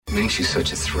makes you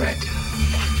such a threat?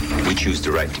 We choose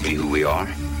the right to be who we are.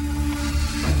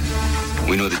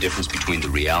 We know the difference between the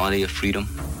reality of freedom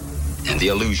and the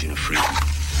illusion of freedom.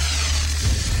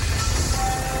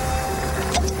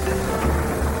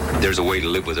 There's a way to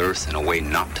live with Earth and a way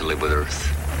not to live with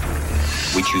Earth.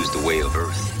 We choose the way of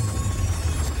Earth.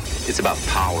 It's about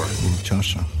power.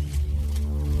 Joshua.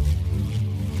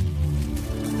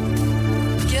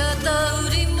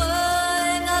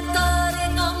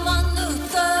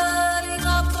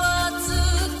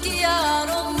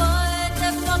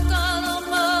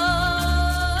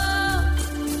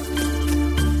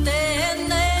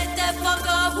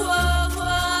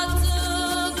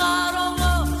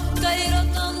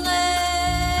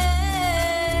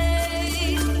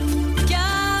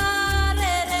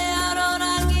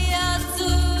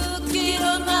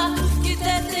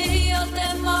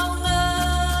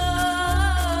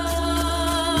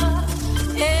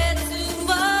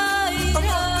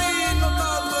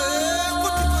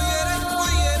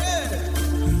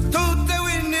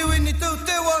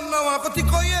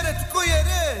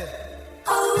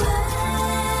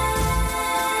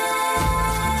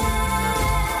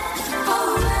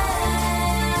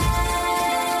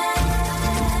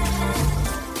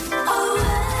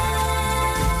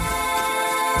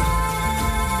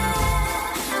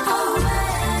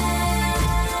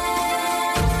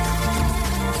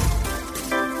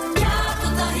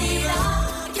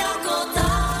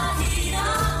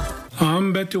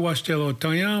 Betu washtelo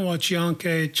Tayan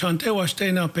wachianke chante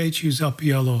washte na pechu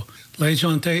zapialo. Le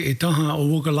chante itaha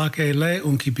owugalake le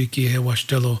unkipiki he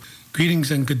washtelo. Greetings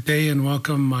and good day and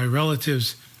welcome, my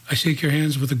relatives. I shake your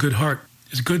hands with a good heart.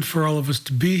 It's good for all of us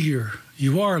to be here.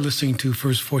 You are listening to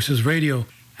First Voices Radio.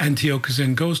 Antiochus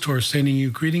and Ghost Horse sending you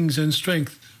greetings and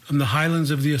strength from the highlands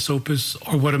of the Esopus,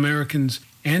 or what Americans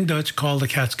and Dutch call the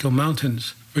Catskill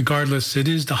Mountains. Regardless, it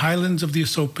is the highlands of the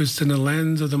Esopus and the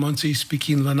lands of the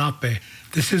Munsee-speaking Lenape.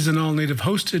 This is an all-native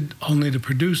hosted, all-native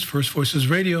produced First Voices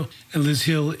Radio, and Liz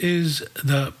Hill is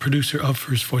the producer of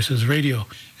First Voices Radio.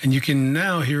 And you can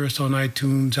now hear us on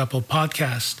iTunes, Apple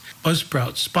Podcasts,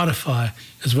 Buzzsprout, Spotify,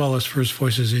 as well as First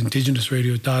Voices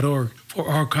Indigenous.radio.org for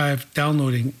archive,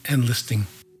 downloading, and listing.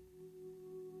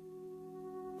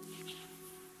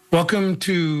 Welcome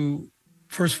to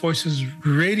First Voices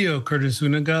Radio, Curtis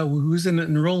Unaga, who's an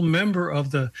enrolled member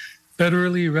of the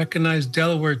federally recognized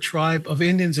Delaware Tribe of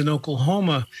Indians in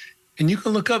Oklahoma. And you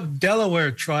can look up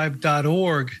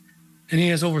DelawareTribe.org. And he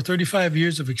has over 35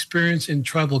 years of experience in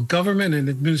tribal government and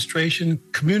administration,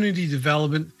 community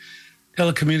development,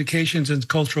 telecommunications, and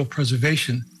cultural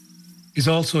preservation. He's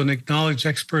also an acknowledged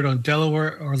expert on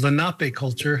Delaware or Lenape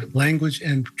culture, language,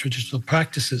 and traditional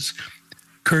practices.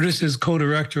 Curtis is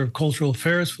co-director of cultural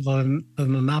affairs for the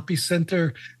Lenape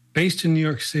Center, based in New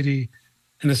York City.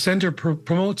 And the center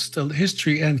promotes the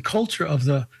history and culture of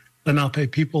the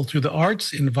Lenape people through the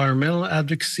arts, environmental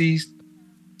advocacy,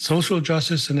 social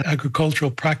justice, and agricultural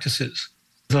practices.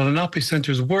 The Lenape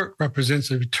Center's work represents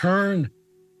the return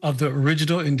of the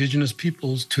original indigenous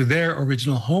peoples to their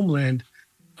original homeland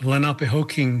of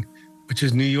Lenapehoking, which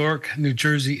is New York, New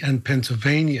Jersey, and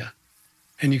Pennsylvania.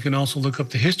 And you can also look up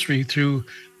the history through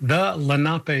the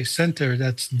Lenape Center.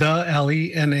 That's the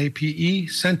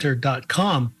Lenape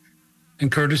Center.com.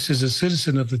 And Curtis is a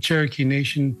citizen of the Cherokee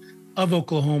Nation of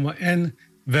Oklahoma and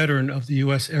veteran of the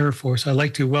U.S. Air Force. I'd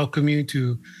like to welcome you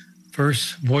to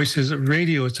First Voices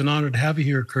Radio. It's an honor to have you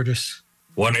here, Curtis.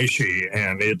 Wanishi,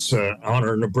 and it's an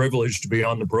honor and a privilege to be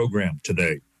on the program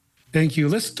today. Thank you.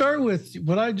 Let's start with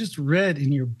what I just read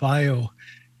in your bio.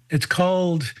 It's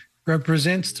called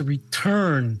Represents the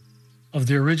Return of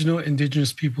the Original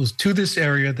Indigenous Peoples to this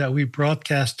area that we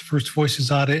broadcast First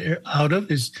Voices out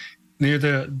of is near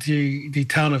the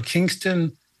town of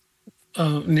Kingston,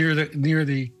 near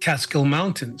the Catskill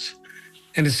Mountains.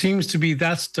 And it seems to be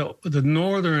that's the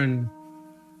northern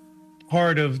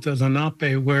part of the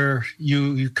Lenape where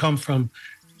you come from,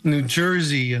 New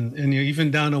Jersey and you're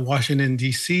even down to Washington,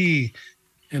 D.C.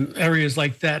 and areas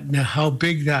like that. Now, how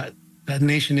big that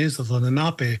nation is of the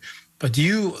Lenape. But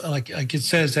you, like it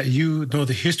says, that you know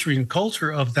the history and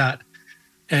culture of that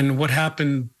and what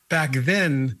happened back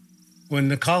then when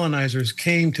the colonizers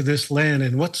came to this land,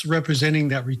 and what's representing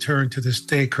that return to this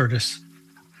day, Curtis?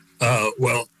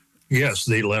 Well, yes,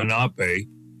 the Lenape,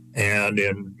 and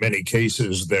in many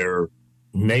cases, their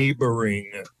neighboring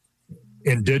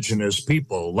indigenous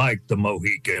people like the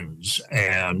Mohicans.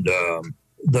 And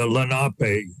the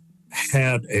Lenape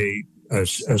had a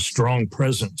strong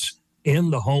presence in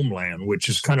the homeland, which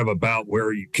is kind of about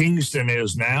where Kingston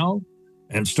is now,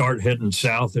 and start heading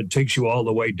south. It takes you all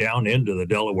the way down into the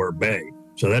Delaware Bay.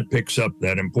 So that picks up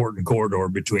that important corridor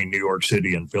between New York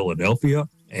City and Philadelphia.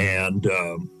 And,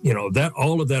 that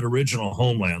all of that original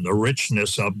homeland, the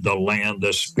richness of the land,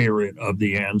 the spirit of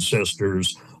the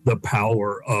ancestors, the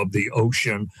power of the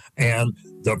ocean, and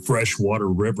the freshwater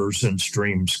rivers and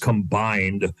streams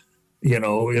combined,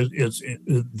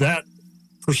 that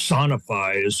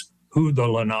personifies who the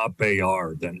Lenape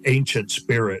are, the ancient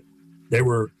spirit. They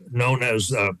were known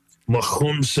as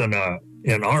Mahumsana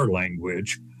in our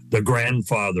language, the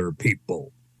grandfather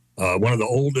people, one of the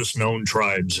oldest known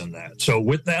tribes in that. So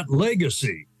with that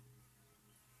legacy,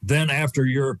 then after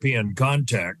European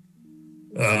contact,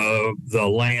 the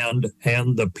land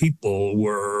and the people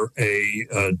were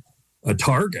a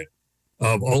target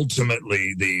of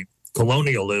ultimately the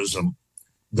colonialism,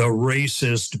 the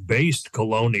racist-based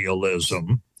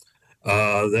colonialism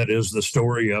that is the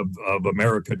story of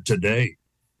America today,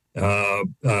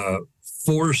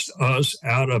 forced us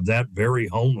out of that very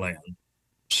homeland,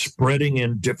 spreading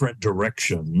in different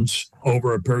directions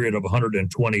over a period of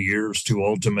 120 years to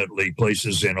ultimately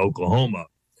places in Oklahoma,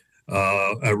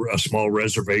 a small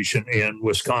reservation in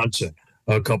Wisconsin,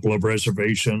 a couple of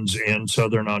reservations in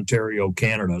southern Ontario,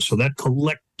 Canada. So that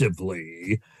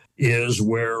collectively is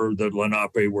where the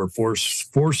Lenape were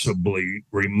forcibly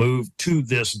removed to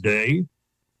this day.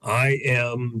 I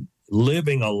am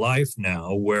living a life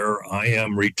now where I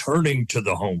am returning to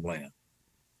the homeland.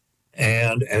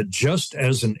 And just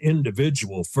as an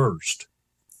individual first,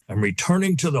 I'm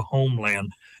returning to the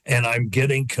homeland and I'm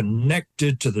getting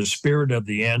connected to the spirit of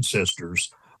the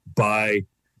ancestors by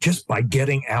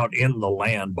getting out in the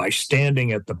land, by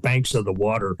standing at the banks of the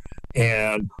water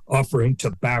and offering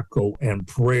tobacco and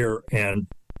prayer and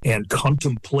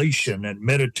contemplation and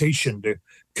meditation to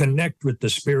connect with the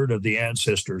spirit of the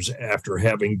ancestors after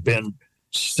having been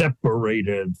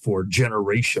separated for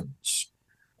generations.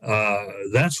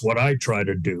 That's what I try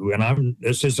to do. And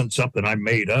this isn't something I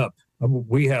made up.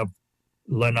 We have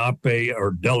Lenape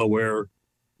or Delaware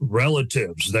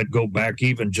relatives that go back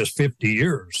even just 50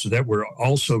 years that were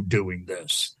also doing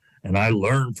this. And I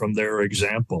learned from their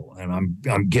example, and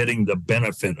I'm getting the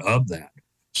benefit of that.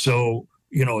 So,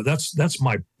 that's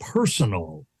my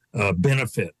personal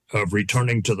benefit of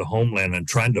returning to the homeland and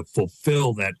trying to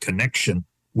fulfill that connection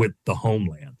with the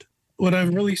homeland. What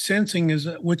I'm really sensing is,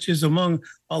 which is among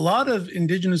a lot of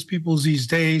indigenous peoples these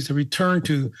days, a return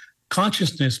to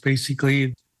consciousness,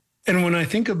 basically. And when I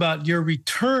think about your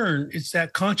return, it's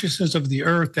that consciousness of the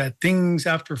earth, that things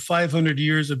after 500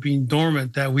 years of being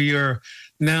dormant, that we are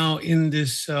now in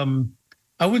this,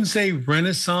 I wouldn't say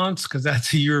renaissance, because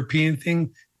that's a European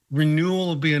thing. Renewal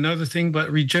will be another thing,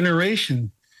 but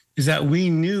regeneration is that we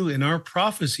knew in our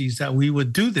prophecies that we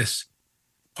would do this.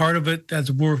 Part of it,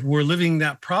 as we're living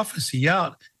that prophecy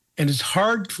out. And it's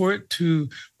hard for it to,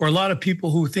 or a lot of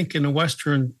people who think in a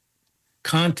Western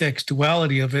context,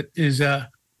 duality of it is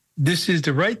this is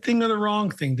the right thing or the wrong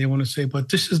thing, they want to say, but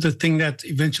this is the thing that's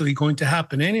eventually going to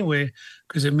happen anyway,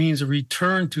 because it means a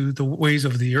return to the ways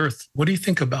of the earth. What do you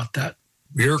think about that?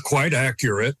 You're quite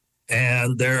accurate.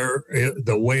 And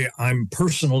the way I'm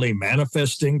personally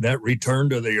manifesting that return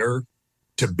to the earth,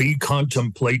 to be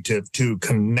contemplative, to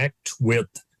connect with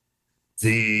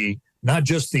not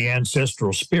just the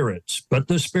ancestral spirits, but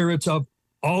the spirits of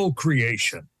all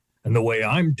creation. And the way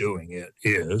I'm doing it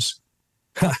is,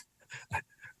 for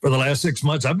the last 6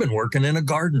 months, I've been working in a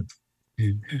garden.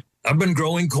 I've been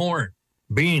growing corn,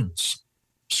 beans,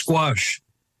 squash,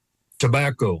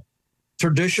 tobacco,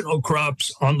 traditional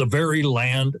crops on the very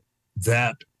land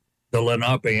that the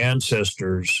Lenape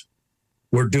ancestors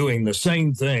were doing the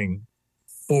same thing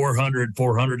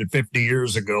 450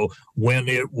 years ago when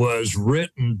it was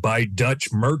written by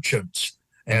Dutch merchants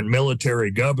and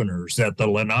military governors that the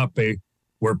Lenape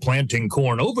were planting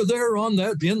corn over there in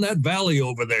that valley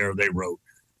over there, they wrote.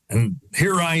 And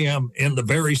here I am in the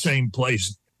very same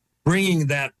place, bringing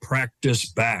that practice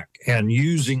back and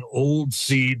using old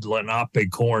seed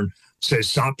Lenape corn,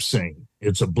 Sesapsing.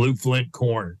 It's a blue flint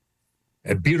corn,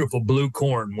 a beautiful blue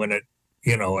corn when at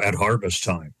harvest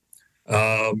time.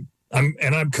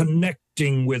 I'm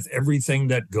connecting with everything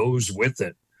that goes with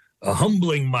it,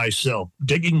 humbling myself,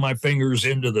 digging my fingers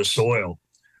into the soil,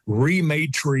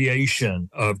 rematriation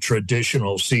of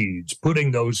traditional seeds,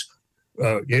 putting those,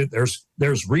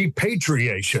 there's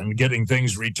repatriation, getting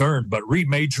things returned, but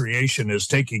rematriation is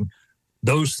taking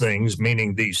those things,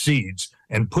 meaning these seeds,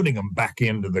 and putting them back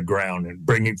into the ground and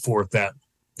bringing forth that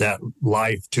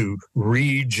life to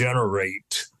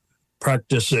regenerate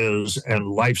practices and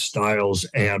lifestyles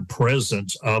and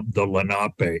presence of the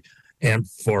Lenape. And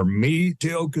for me,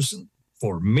 Tiokasin,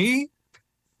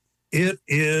 it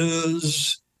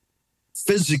is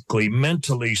physically,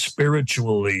 mentally,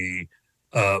 spiritually,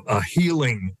 a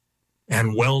healing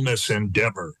and wellness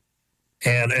endeavor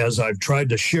And as I've tried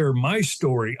to share my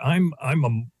story, I'm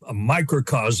a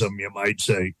microcosm, you might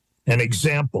say, an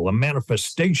example, a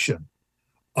manifestation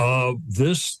of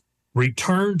this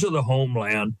return to the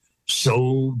homeland,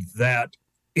 so that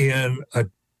in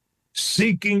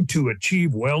seeking to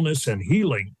achieve wellness and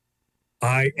healing,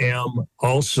 I am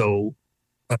also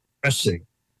addressing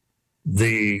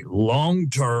the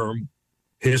long-term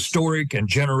historic and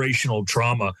generational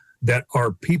trauma that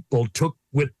our people took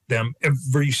with them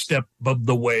every step of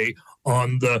the way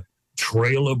on the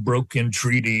trail of broken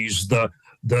treaties, the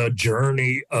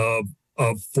journey of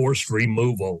forced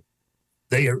removal.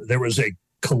 There was a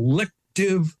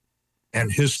collective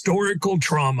and historical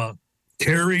trauma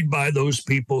carried by those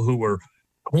people who were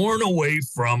torn away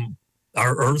from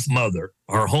our Earth Mother,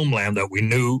 our homeland that we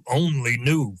only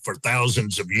knew for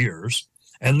thousands of years.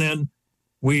 And then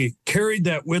we carried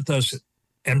that with us.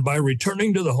 And by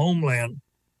returning to the homeland,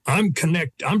 I'm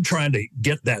trying to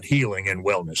get that healing and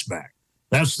wellness back.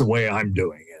 That's the way I'm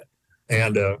doing it.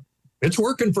 And it's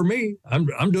working for me.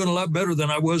 I'm doing a lot better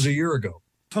than I was a year ago.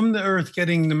 From the earth,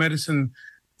 getting the medicine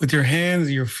with your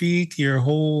hands, your feet, your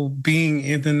whole being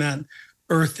in that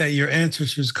earth that your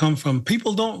ancestors come from.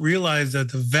 People don't realize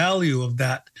that the value of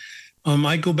that.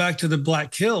 I go back to the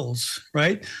Black Hills,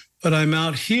 right? But I'm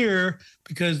out here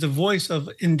because the voice of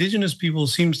indigenous people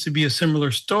seems to be a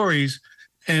similar stories.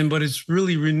 But it's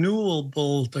really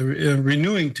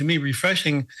renewing to me,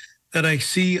 refreshing, that I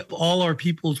see all our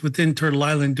peoples within Turtle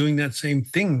Island doing that same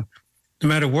thing, no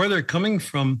matter where they're coming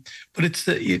from. But it's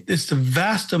the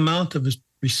vast amount of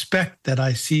respect that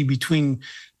I see between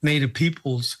Native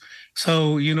peoples.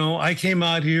 So, I came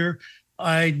out here.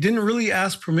 I didn't really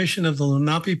ask permission of the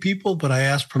Lenape people, but I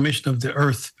asked permission of the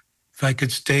earth if I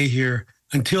could stay here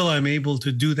until I'm able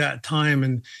to do that time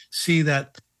and see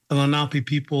that the Lenape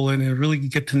people and really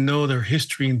get to know their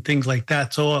history and things like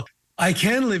that. So I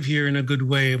can live here in a good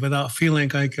way without feeling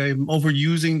like I'm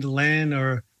overusing the land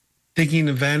or taking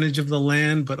advantage of the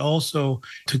land, but also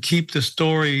to keep the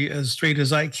story as straight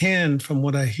as I can from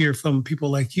what I hear from people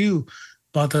like you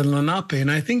about the Lenape.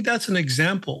 And I think that's an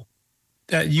example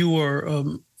that you are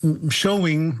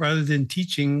showing rather than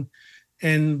teaching.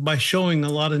 And by showing, a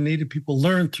lot of Native people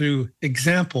learn through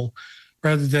example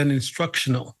rather than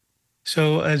instructional.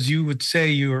 So as you would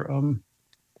say,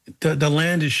 the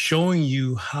land is showing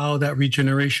you how that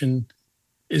regeneration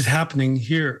is happening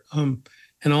here. And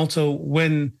also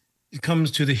when it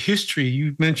comes to the history,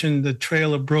 you mentioned the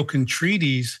Trail of Broken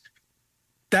Treaties.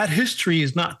 That history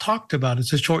is not talked about.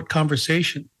 It's a short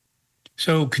conversation.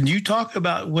 So can you talk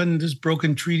about when this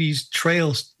Broken Treaties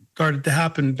Trail started to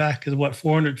happen back at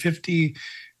 450,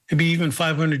 maybe even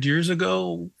 500 years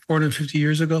ago, 450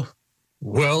 years ago?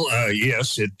 Well,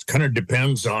 yes, it kind of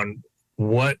depends on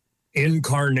what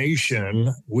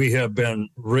incarnation we have been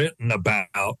written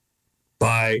about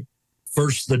by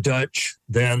first the Dutch,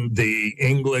 then the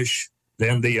English,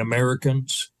 then the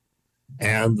Americans,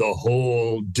 and the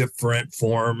whole different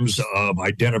forms of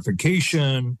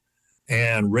identification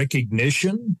and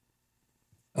recognition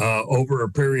over a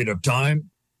period of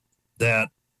time that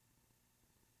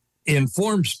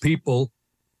informs people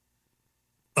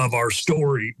of our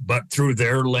story, but through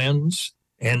their lens,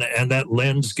 and that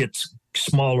lens gets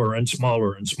smaller and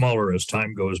smaller and smaller as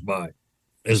time goes by.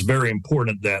 It's very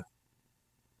important that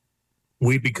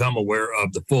we become aware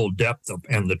of the full depth of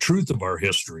and the truth of our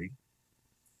history,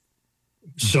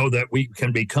 so that we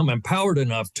can become empowered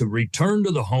enough to return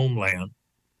to the homeland,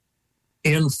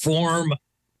 inform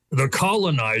the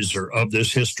colonizer of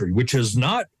this history, which is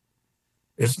not,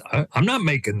 I'm not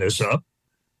making this up.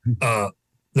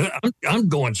 I'm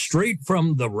going straight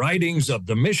from the writings of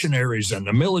the missionaries and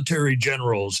the military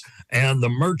generals and the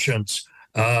merchants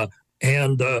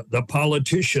and the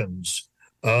politicians,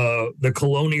 the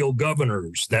colonial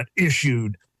governors that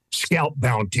issued scalp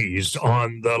bounties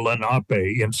on the Lenape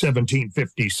in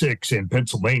 1756 in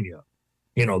Pennsylvania,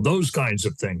 those kinds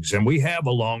of things. And we have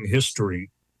a long history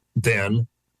then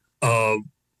of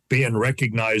being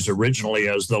recognized originally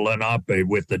as the Lenape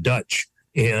with the Dutch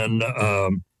in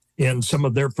some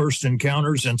of their first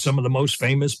encounters, and some of the most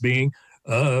famous being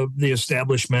the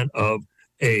establishment of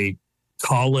a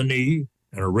colony,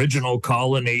 an original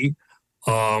colony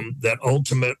that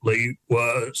ultimately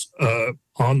was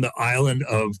on the island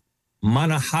of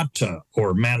Manhattan,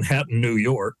 or Manhattan, New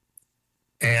York.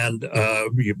 And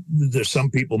some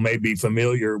people may be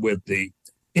familiar with the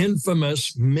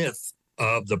infamous myth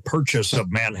of the purchase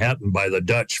of Manhattan by the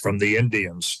Dutch from the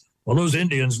Indians. Well, those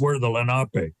Indians were the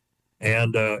Lenape.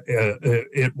 And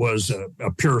it was a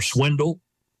pure swindle.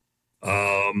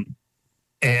 Yet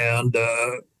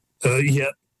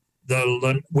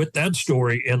with that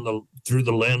story in the through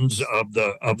the lens of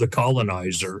the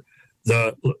colonizer.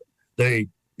 They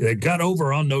got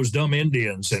over on those dumb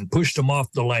Indians and pushed them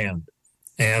off the land,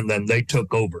 and then they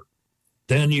took over.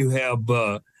 Then you have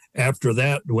after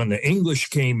that, when the English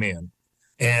came in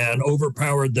and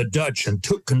overpowered the Dutch and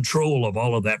took control of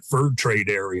all of that fur trade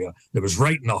area that was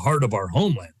right in the heart of our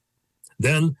homeland.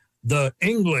 Then the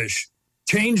English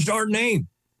changed our name.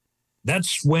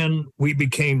 That's when we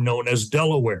became known as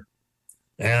Delaware.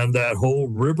 And that whole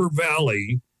river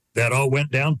valley that all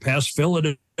went down past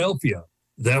Philadelphia,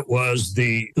 that was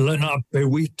the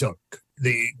Lenapewituk,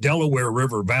 the Delaware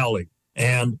River Valley.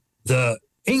 And the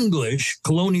English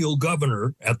colonial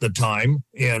governor at the time,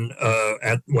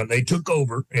 when they took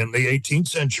over in the 18th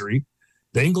century,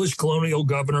 the English colonial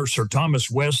governor, Sir Thomas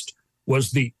West,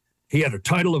 he had a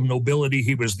title of nobility.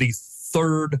 He was the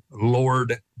third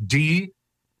Lord de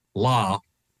la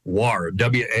Warre,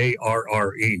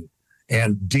 W-A-R-R-E.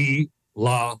 And de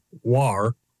la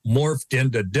Warre morphed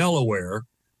into Delaware.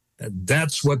 And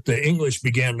that's what the English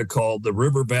began to call the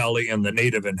River Valley and the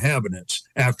native inhabitants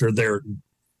after their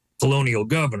colonial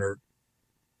governor,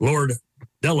 Lord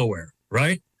Delaware,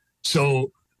 right?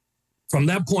 So from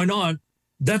that point on,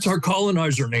 that's our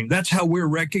colonizer name. That's how we're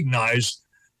recognized.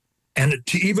 And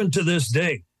even to this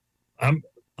day, I'm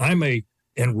a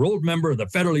enrolled member of the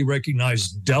federally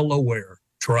recognized Delaware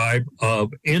tribe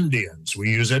of Indians. We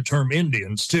use that term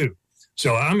Indians too.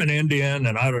 So I'm an Indian,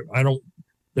 and I don't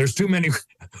there's too many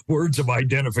words of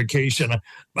identification.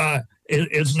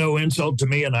 It's no insult to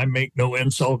me, and I make no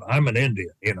insult. I'm an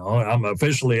Indian, I'm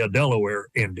officially a Delaware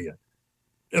Indian.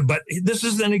 But this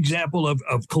is an example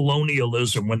of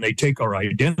colonialism, when they take our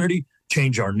identity,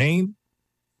 change our name,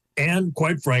 and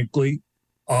quite frankly,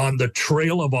 on the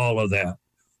trail of all of that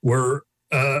were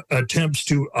attempts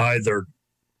to either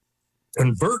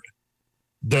convert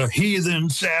the heathen,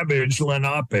 savage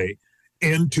Lenape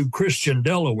into Christian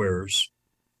Delawares,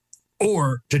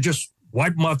 or to just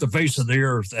wipe them off the face of the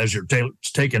earth as you're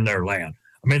taking their land.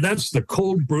 I mean, that's the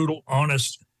cold, brutal,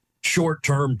 honest,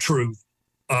 short-term truth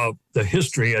of the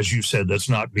history, as you said, that's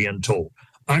not being told.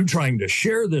 I'm trying to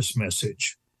share this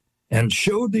message and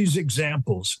show these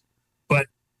examples. But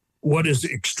what is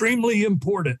extremely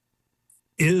important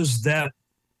is that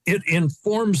it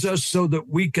informs us so that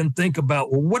we can think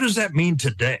about, well, what does that mean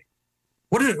today?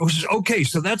 Okay,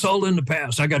 so that's all in the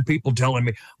past. I got people telling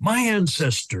me, my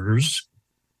ancestors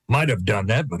might have done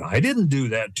that, but I didn't do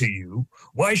that to you.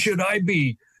 Why should I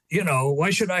be, why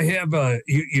should I have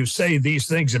you say these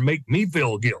things and make me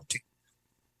feel guilty?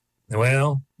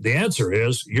 Well, the answer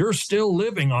is you're still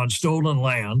living on stolen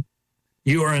land.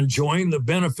 You are enjoying the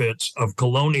benefits of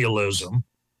colonialism.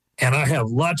 And I have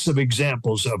lots of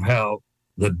examples of how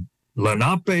the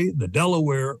Lenape, the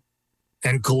Delaware,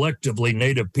 and collectively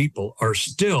Native people are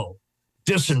still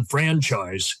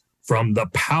disenfranchised from the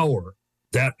power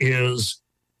that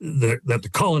the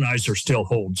colonizer still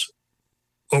holds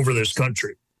over this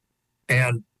country.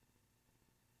 And,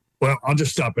 well, I'll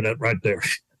just stop it right there.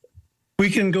 We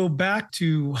can go back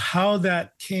to how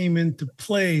that came into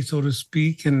play, so to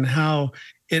speak, and how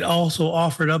it also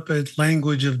offered up a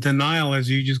language of denial, as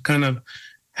you just kind of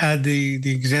had the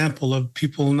example of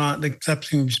people not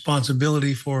accepting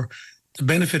responsibility for the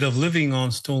benefit of living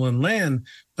on stolen land.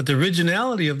 But the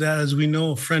originality of that, as we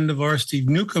know, a friend of ours, Steve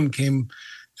Newcomb,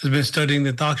 has been studying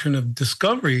the doctrine of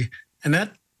discovery, and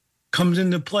that comes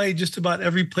into play just about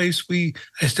every place I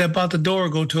step out the door,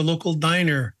 go to a local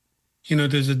diner.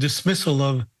 There's a dismissal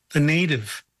of the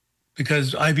native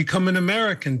because I become an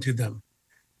American to them.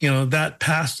 That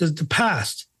past is the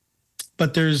past.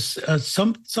 But there's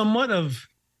somewhat of,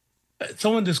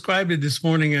 someone described it this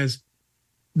morning as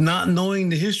not knowing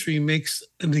the history makes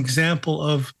an example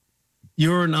of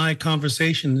your and I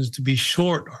conversation is to be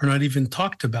short or not even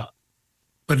talked about,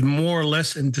 but more or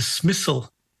less in dismissal.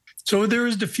 So there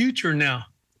is the future now.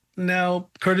 Now,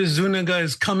 Curtis Zuniga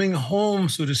is coming home,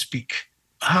 so to speak.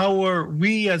 How are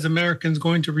we as Americans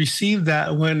going to receive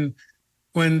that when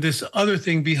this other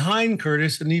thing behind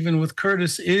Curtis, and even with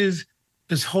Curtis, is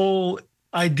this whole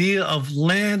idea of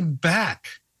land back?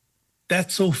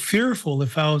 That's so fearful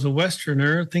if I was a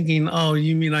Westerner thinking, oh,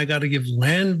 you mean I got to give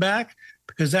land back?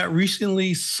 Because that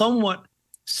recently somewhat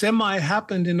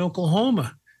happened in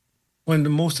Oklahoma, when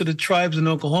most of the tribes in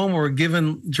Oklahoma were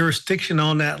given jurisdiction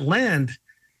on that land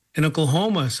in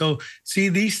Oklahoma. So see,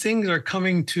 these things are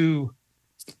coming to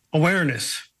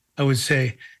awareness, I would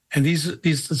say. And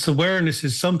this awareness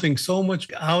is something so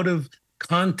much out of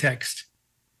context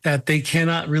that they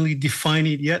cannot really define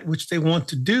it yet, which they want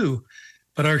to do.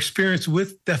 But our experience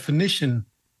with definition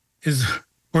is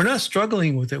we're not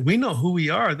struggling with it. We know who we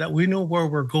are, that we know where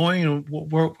we're going and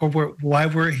why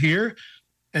we're here.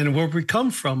 and where we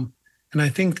come from. And I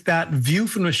think that view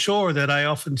from the shore that I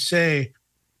often say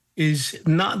is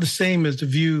not the same as the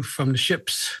view from the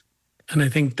ships. And I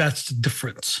think that's the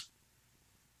difference.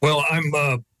 Well,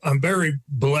 I'm very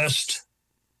blessed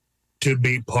to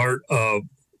be part of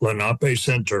Lenape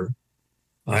Center.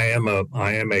 I am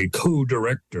a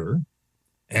co-director,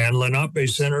 and Lenape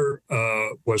Center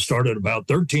was started about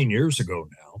 13 years ago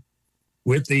now.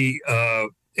 With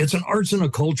it's an arts and a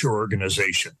culture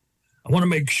organization. I want to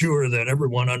make sure that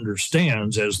everyone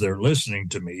understands as they're listening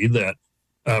to me that,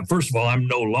 first of all,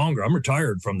 I'm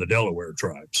retired from the Delaware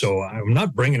tribe. So I'm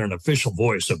not bringing an official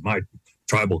voice of my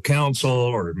tribal council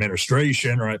or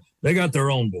administration, right? They got their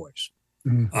own voice.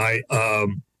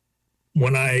 Mm-hmm.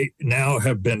 When I now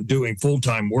have been doing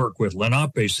full-time work with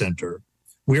Lenape Center,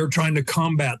 we are trying to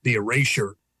combat the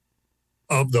erasure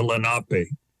of the Lenape,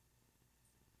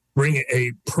 bring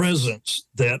a presence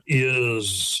that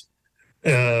is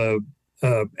at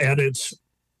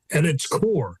its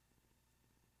core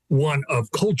one of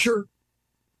culture,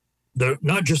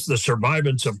 not just the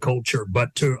survivance of culture,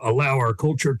 but to allow our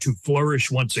culture to flourish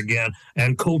once again.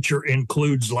 And culture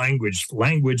includes language.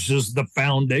 Language is the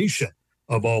foundation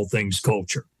of all things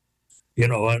culture,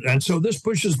 and so this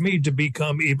pushes me to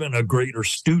become even a greater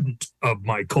student of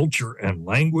my culture and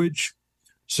language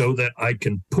so that I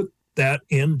can put that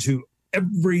into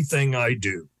everything I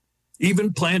do,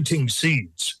 even planting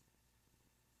seeds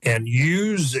and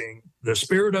using the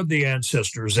spirit of the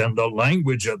ancestors and the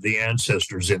language of the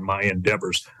ancestors in my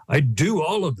endeavors. I do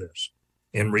all of this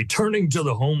in returning to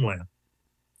the homeland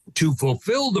to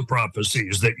fulfill the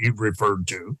prophecies that you've referred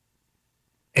to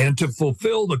and to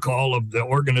fulfill the call of the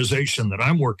organization that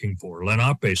I'm working for,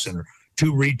 Lenape Center,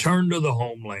 to return to the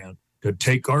homeland, to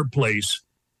take our place,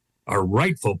 our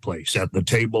rightful place at the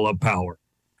table of power,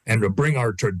 and to bring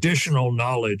our traditional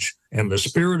knowledge and the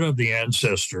spirit of the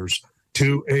ancestors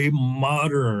to a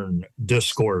modern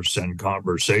discourse and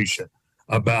conversation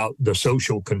about the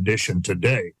social condition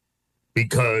today.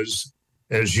 Because,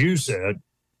 as you said,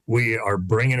 we are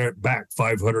bringing it back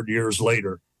 500 years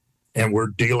later, and we're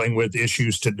dealing with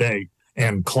issues today.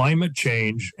 And climate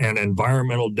change and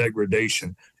environmental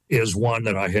degradation is one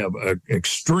that I have an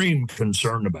extreme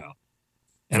concern about.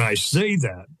 And I say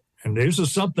that, and this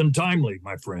is something timely,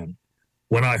 my friend,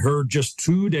 when I heard just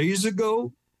 2 days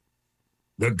ago,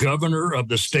 the governor of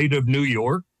the state of New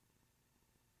York,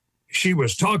 she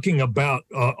was talking about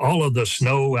all of the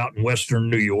snow out in western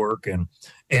New York and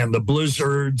the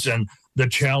blizzards and the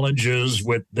challenges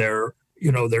with their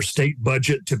state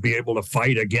budget to be able to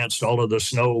fight against all of the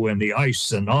snow and the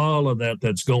ice and all of that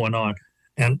that's going on.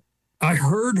 And I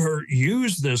heard her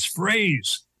use this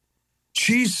phrase.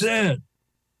 She said,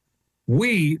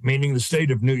 we, meaning the state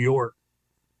of New York,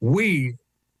 we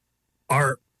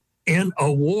are in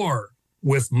a war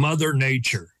with Mother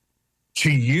Nature.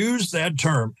 She used that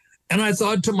term. And I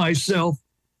thought to myself,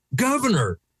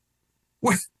 Governor,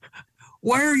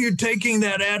 why are you taking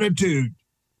that attitude?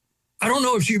 I don't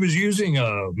know if she was using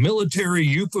a military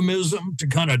euphemism to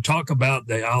kind of talk about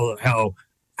how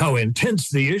intense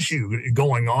the issue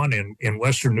going on in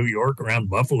Western New York around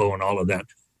Buffalo and all of that.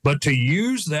 But to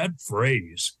use that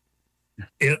phrase,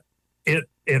 it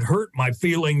hurt my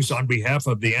feelings on behalf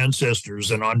of the ancestors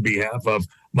and on behalf of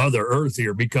Mother Earth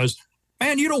here, because,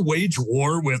 man, you don't wage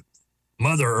war with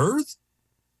Mother Earth.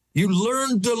 You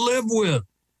learn to live with.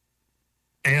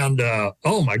 And,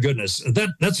 oh, my goodness,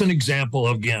 that's an example,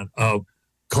 again, of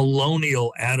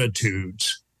colonial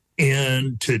attitudes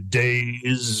in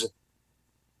today's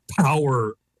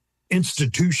power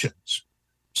institutions.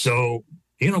 So,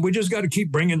 we just got to keep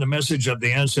bringing the message of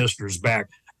the ancestors back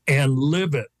and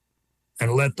live it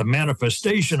and let the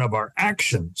manifestation of our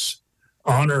actions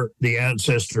honor the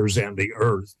ancestors and the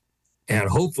earth. And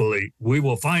hopefully we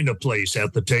will find a place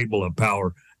at the table of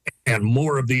power and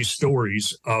more of these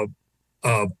stories of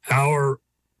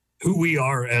who we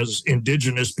are as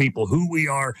indigenous people, who we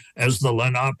are as the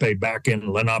Lenape back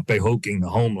in Lenape-Hoking, the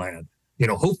homeland.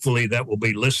 Hopefully that will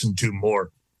be listened to more.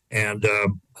 And,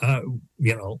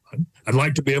 I'd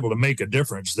like to be able to make a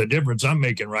difference. The difference I'm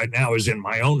making right now is in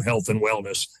my own health and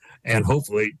wellness, and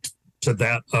hopefully to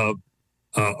that of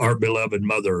our beloved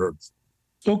Mother Earth.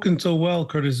 Spoken so well,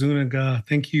 Curtis Zuniga.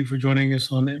 Thank you for joining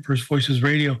us on First Voices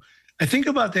Radio. I think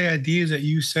about the ideas that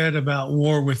you said about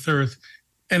war with Earth,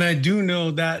 and I do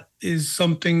know that is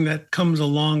something that comes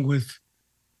along with,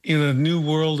 a new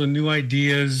world and new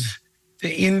ideas.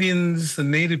 The Indians, the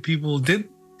Native people,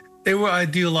 they were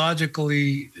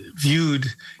ideologically viewed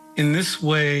in this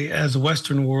way as the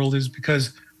Western world is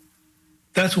because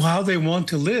that's how they want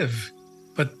to live.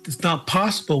 But it's not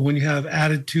possible when you have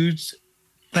attitudes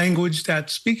language that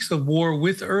speaks of war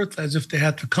with Earth as if they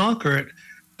had to conquer it.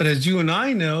 But as you and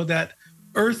I know, that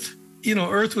Earth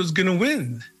was going to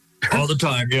win. All the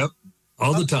time. Yep.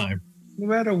 All the time. No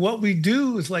matter what we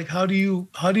do, it's like, how do you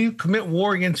commit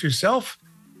war against yourself?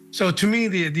 So to me,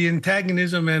 the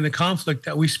antagonism and the conflict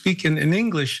that we speak in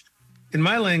English, in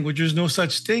my language, there's no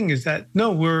such thing as that.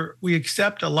 No, we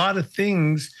accept a lot of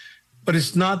things, but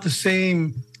it's not the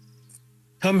same.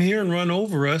 Come here and run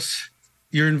over us.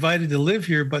 You're invited to live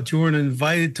here, but you weren't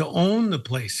invited to own the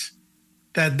place.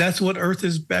 That's what Earth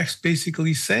is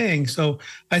basically saying. So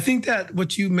I think that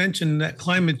what you mentioned, that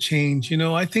climate change,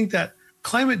 I think that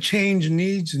climate change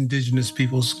needs indigenous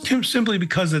peoples simply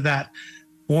because of that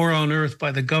war on Earth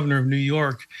by the governor of New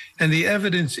York. And the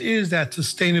evidence is that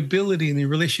sustainability in the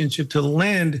relationship to the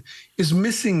land is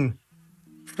missing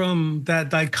from that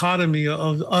dichotomy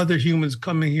of other humans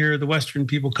coming here, the Western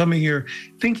people coming here,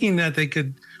 thinking that they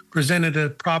could present it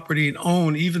as property and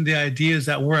own even the ideas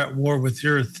that we're at war with the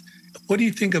Earth. What do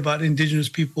you think about indigenous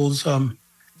peoples?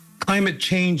 Climate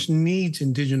change needs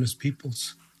indigenous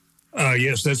peoples.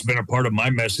 Yes, that's been a part of my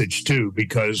message too,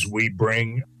 because we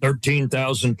bring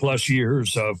 13,000 plus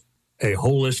years of a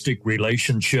holistic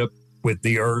relationship with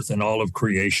the earth and all of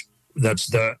creation.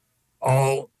 That's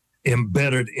all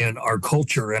embedded in our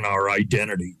culture and our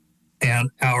identity, and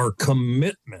our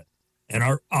commitment and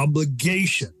our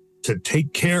obligation to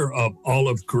take care of all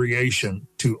of creation,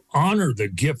 to honor the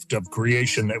gift of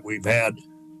creation that we've had,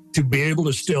 to be able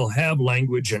to still have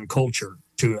language and culture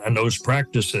and those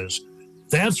practices.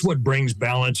 That's what brings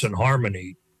balance and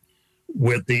harmony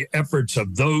with the efforts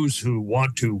of those who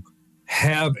want to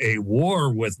have a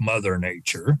war with Mother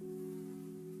Nature.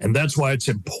 And that's why it's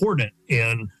important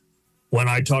when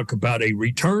I talk about a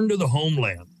return to the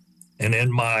homeland, and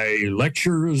in my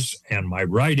lectures and my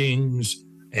writings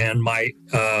and my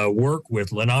work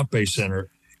with Lenape Center,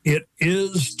 it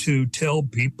is to tell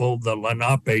people the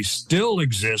Lenape still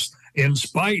exists in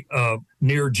spite of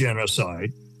near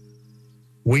genocide.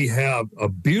 We have a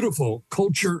beautiful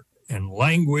culture and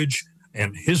language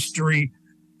and history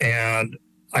and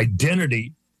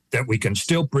identity that we can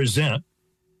still present.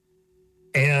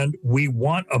 And we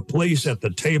want a place at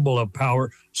the table of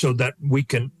power so that we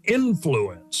can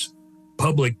influence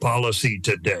public policy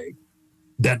today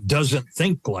that doesn't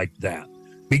think like that,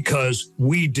 because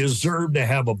we deserve to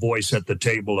have a voice at the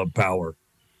table of power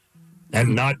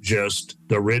and not just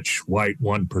the rich white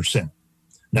 1%.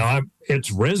 Now,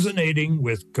 it's resonating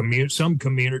with some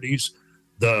communities,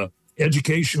 the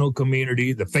educational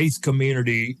community, the faith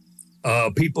community,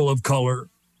 people of color.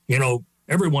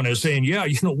 Everyone is saying,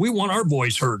 we want our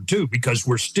voice heard too, because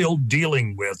we're still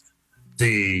dealing with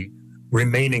the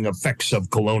remaining effects of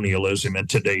colonialism in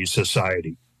today's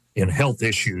society, in health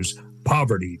issues,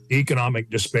 poverty, economic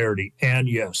disparity, and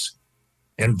yes,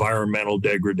 environmental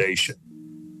degradation.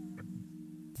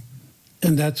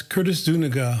 And that's Curtis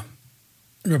Zuniga,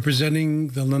 representing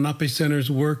the Lenape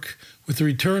Center's work with the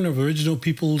return of original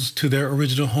peoples to their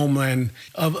original homeland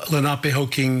of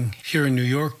Lenapehoking here in New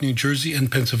York, New Jersey,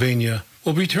 and Pennsylvania.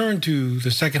 We'll return to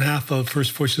the second half of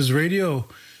First Voices Radio.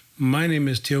 My name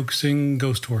is Teok Singh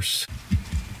Ghost Horse.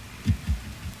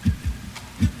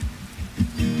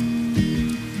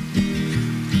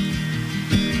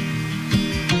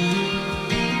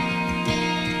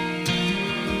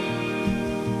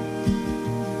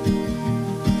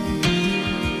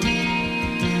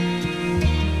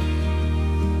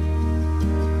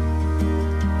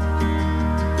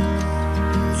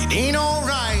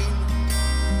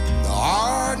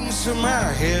 To my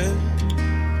head,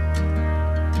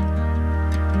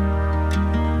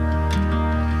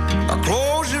 I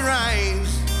close your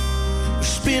eyes,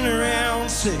 spin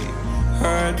around, say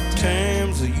hard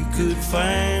times that you could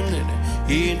find it,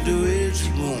 you do it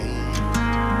alone.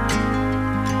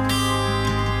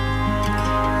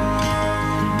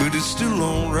 But it's still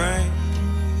alright.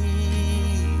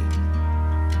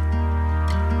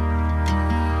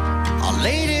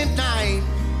 Late at night,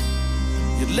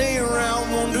 you lay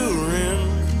around wondering,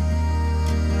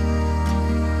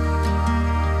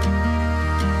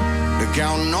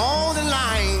 counting all the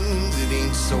lines. It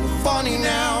ain't so funny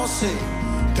now, say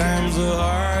times are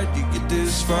hard, you get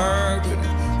this far, but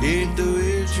it ain't the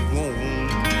way you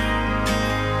want.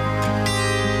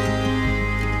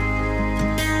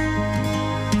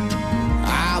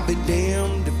 I'll be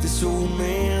damned if this old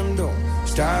man don't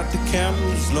start to count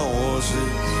his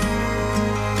losses.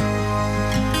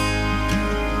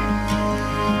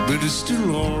 But it's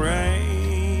still alright.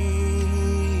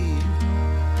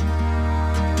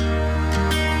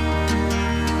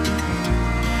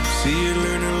 See you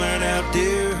learning light out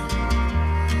there,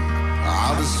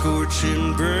 all the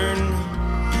scorching burn,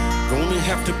 You're gonna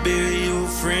have to bury your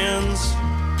friends,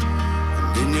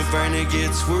 and then you find it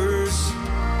gets worse.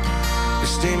 You're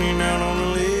standing out on a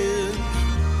ledge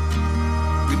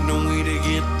with no way to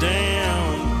get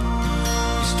down.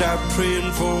 You start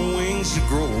praying for wings to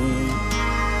grow.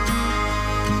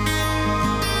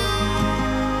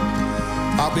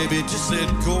 Oh, baby, just let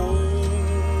go.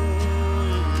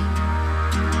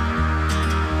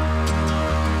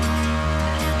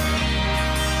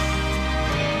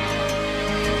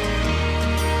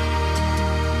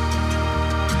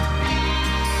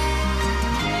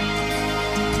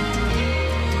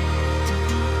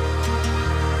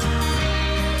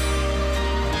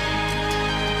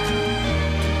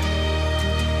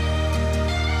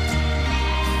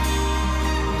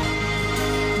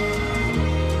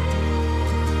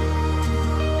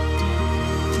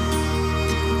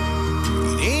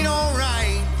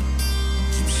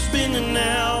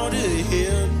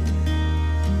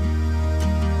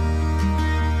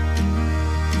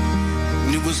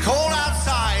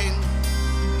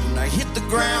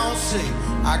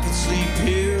 I can sleep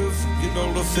here, forget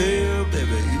all the fear,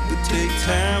 baby. It would take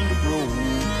time to grow.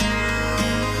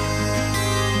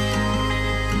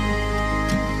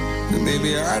 And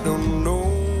maybe I don't know.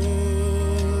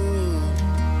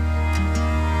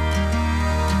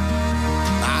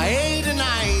 I ain't a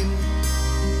night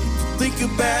to think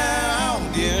about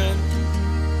yet.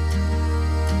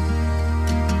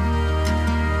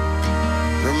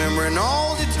 Remembering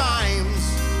all the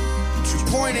times that you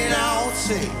pointed out,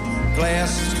 say,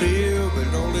 glass is clear, but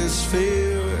all this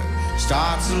fear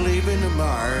starts leaving a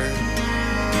mark.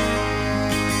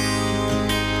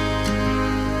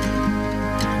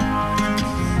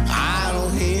 Idle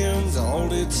hands, all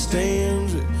that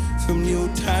stands from your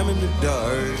time in the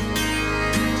dark.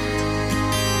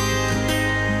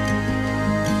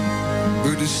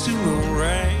 But it's still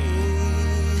alright.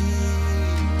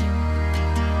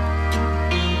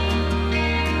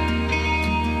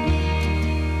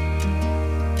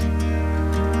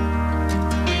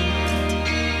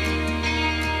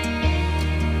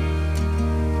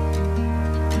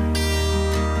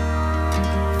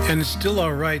 And It's Still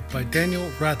All Right by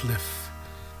Daniel Ratliff.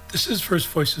 This is First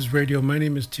Voices Radio. My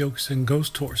name is Tiokasin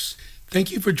Ghost Horse. Thank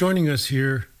you for joining us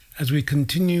here as we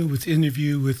continue with the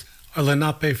interview with our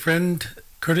Lenape friend,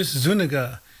 Curtis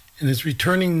Zuniga, and is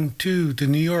returning to the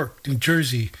New York, New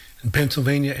Jersey, and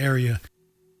Pennsylvania area.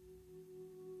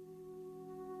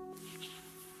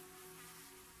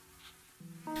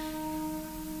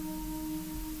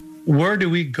 Where do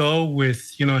we go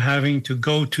with, having to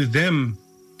go to them,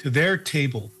 to their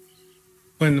table,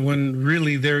 when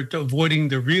really they're avoiding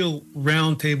the real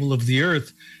round table of the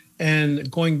earth? And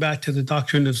going back to the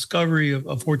doctrine of discovery of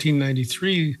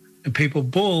 1493 and papal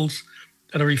bulls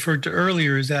that I referred to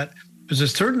earlier, is that there's a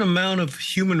certain amount of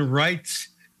human rights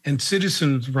and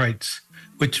citizens' rights,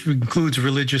 which includes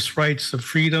religious rights of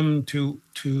freedom to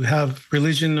have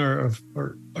religion or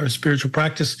spiritual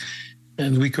practice,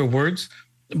 in weaker words.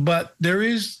 But there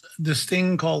is this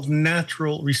thing called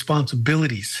natural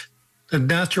responsibilities, the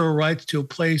natural rights to a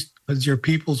place as your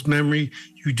people's memory.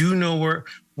 You do know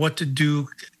what to do.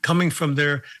 Coming from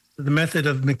there, the method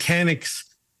of mechanics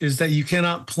is that you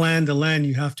cannot plan the land.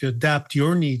 You have to adapt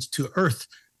your needs to Earth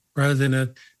rather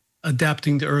than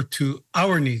adapting the Earth to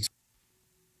our needs.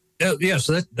 Yes,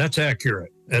 that's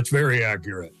accurate. That's very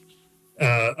accurate.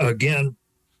 Again,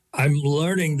 I'm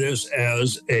learning this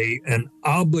as an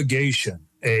obligation,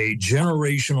 a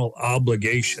generational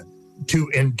obligation to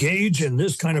engage in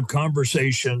this kind of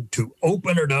conversation, to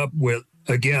open it up with,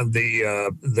 again,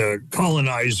 the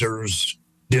colonizers'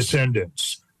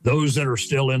 descendants, those that are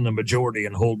still in the majority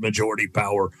and hold majority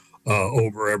power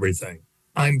over everything.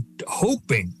 I'm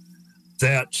hoping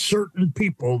that certain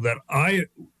people that I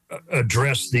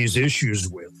address these issues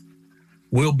with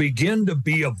will begin to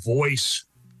be a voice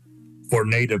for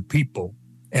Native people.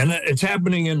 And it's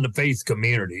happening in the faith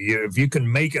community. If you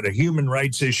can make it a human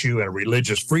rights issue and a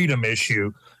religious freedom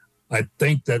issue, I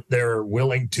think that they're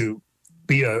willing to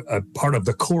be a part of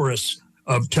the chorus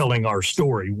of telling our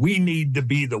story. We need to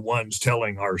be the ones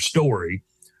telling our story.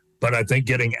 But I think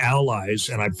getting allies,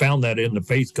 and I found that in the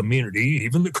faith community,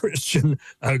 even the Christian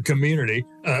community,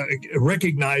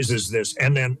 recognizes this.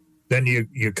 And then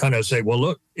you kind of say, well,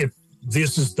 look, if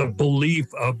this is the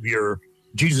belief of your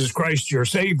Jesus Christ, your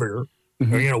Savior,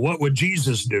 or, what would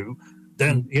Jesus do?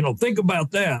 Then, think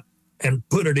about that and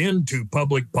put it into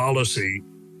public policy.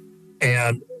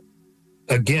 And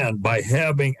again, by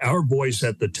having our voice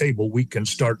at the table, we can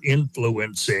start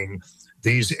influencing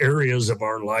these areas of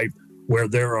our life where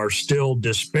there are still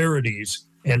disparities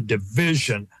and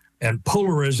division and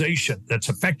polarization that's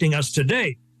affecting us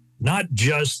today, not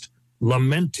just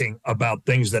lamenting about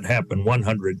things that happened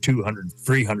 100, 200,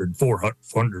 300,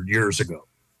 400 years ago.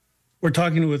 We're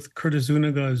talking with Curtis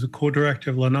Zuniga as the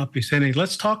co-director of Lenape Senate.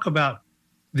 Let's talk about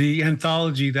the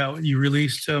anthology that you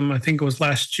released, I think it was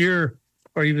last year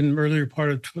or even earlier part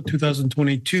of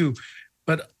 2022.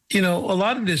 But, a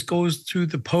lot of this goes through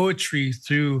the poetry,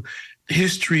 through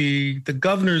history, the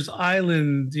Governor's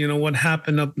Island, what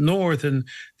happened up north and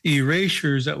the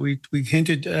erasures that we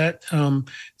hinted at, some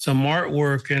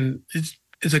artwork. And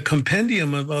it's a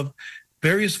compendium of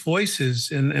various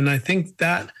voices. And I think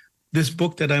that this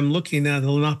book that I'm looking at, the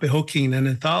Lenapehoking, an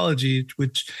anthology,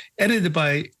 which edited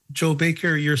by Joe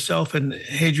Baker, yourself, and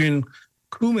Hadrian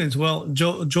Coumans. Well,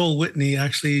 Joel Whitney,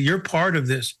 actually, you're part of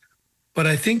this. But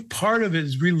I think part of it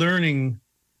is relearning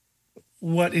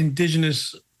what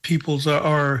indigenous peoples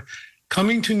are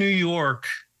coming to New York,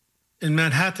 in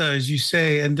Manhattan, as you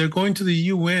say, and they're going to the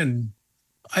UN.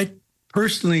 I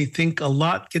personally think a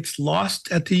lot gets lost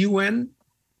at the UN,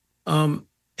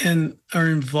 and our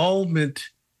involvement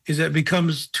is that it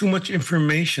becomes too much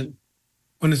information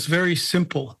when it's very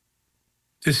simple.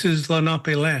 This is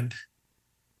Lenape land.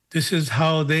 This is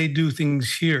how they do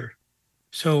things here.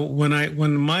 So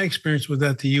when my experience was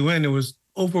at the UN, it was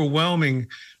overwhelming.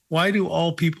 Why do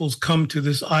all peoples come to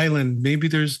this island? Maybe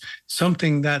there's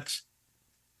something that's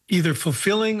either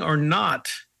fulfilling or not.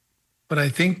 But I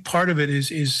think part of it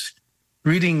is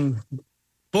reading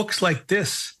books like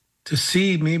this to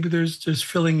see maybe there's just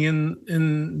filling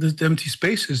in the empty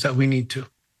spaces that we need to.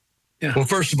 Yeah. Well,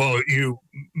 first of all, you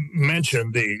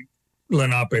mentioned the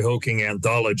Lenapehoking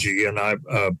anthology, and I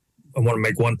want to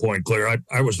make one point clear.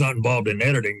 I was not involved in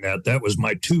editing that. That was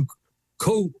my two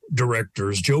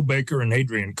co-directors, Joe Baker and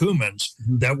Hadrian Coumans,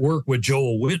 that worked with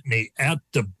Joel Whitney at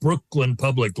the Brooklyn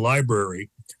Public Library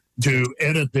to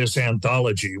edit this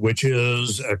anthology, which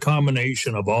is a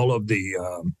combination of all of the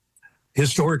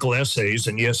historical essays.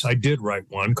 And yes, I did write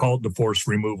one called The Forced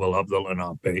Removal of the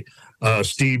Lenape.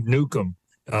 Steve Newcomb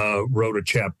wrote a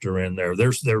chapter in there.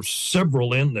 There's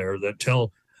several in there that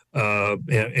tell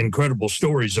incredible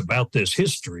stories about this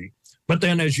history. But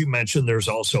then, as you mentioned, there's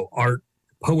also art,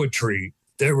 poetry.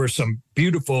 There were some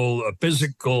beautiful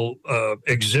physical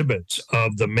exhibits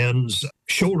of the men's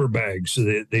shoulder bags,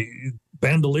 the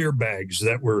bandolier bags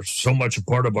that were so much a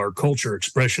part of our culture,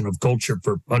 expression of culture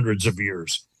for hundreds of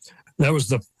years. That was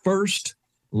the first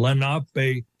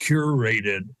Lenape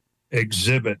curated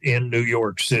exhibit in New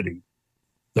York City.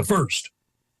 The first.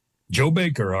 Joe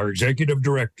Baker, our executive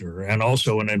director, and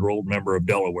also an enrolled member of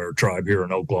Delaware Tribe here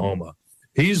in Oklahoma.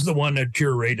 He's the one that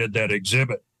curated that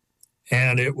exhibit.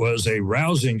 And it was a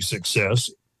rousing success,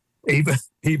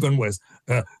 even with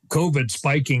COVID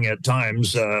spiking at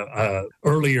times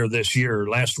earlier this year,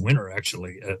 last winter,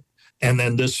 actually. And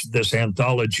then this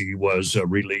anthology was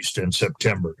released in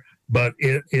September. But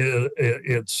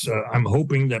it's I'm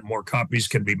hoping that more copies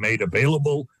can be made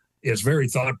available. It's very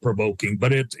thought-provoking,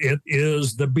 but it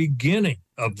is the beginning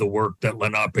of the work that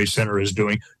Lenape Center is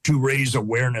doing to raise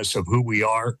awareness of who we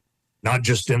are, not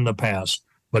just in the past,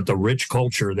 but the rich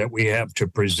culture that we have to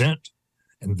present,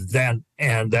 and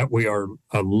that we are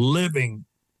a living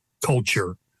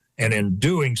culture. And in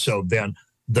doing so, then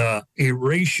the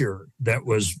erasure that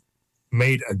was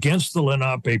made against the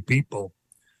Lenape people,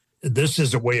 this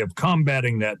is a way of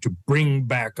combating that to bring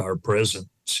back our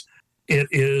presence. It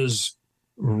is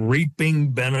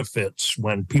reaping benefits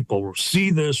when people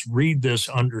see this, read this,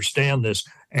 understand this,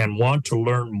 and want to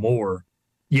learn more.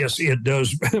 Yes, it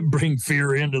does bring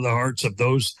fear into the hearts of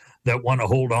those that want to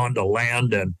hold on to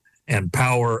land and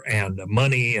power and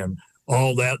money and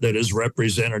all that is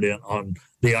represented on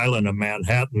the island of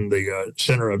Manhattan, the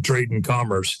center of trade and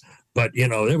commerce. But,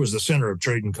 it was the center of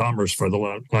trade and commerce for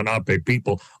the Lenape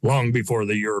people long before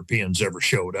the Europeans ever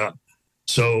showed up.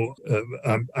 So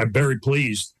I'm very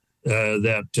pleased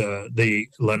that the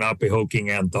Lenapehoking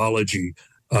anthology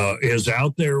is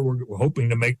out there. We're hoping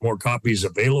to make more copies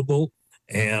available.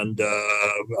 And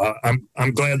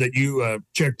I'm glad that you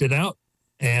checked it out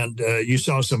and you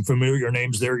saw some familiar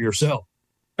names there yourself.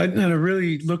 I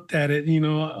really looked at it.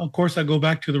 Of course, I go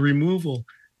back to the removal.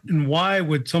 And why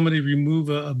would somebody remove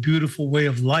a beautiful way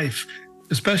of life,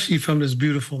 especially from this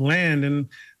beautiful land? And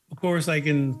of course, I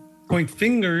can point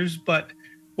fingers, but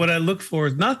what I look for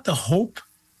is not the hope,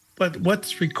 but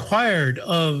what's required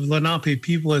of Lenape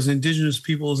people as indigenous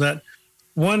peoples. That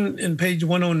in page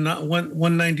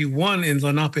 191 in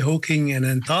Lenapehoking and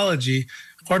Anthology,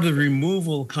 part of the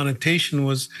removal connotation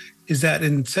is that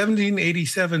in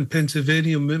 1787,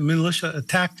 Pennsylvania militia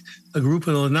attacked a group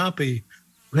of Lenape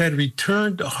who had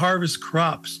returned to harvest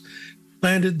crops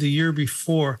planted the year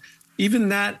before. Even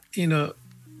that,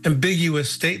 ambiguous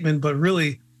statement, but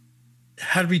really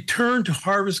had returned to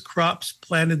harvest crops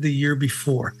planted the year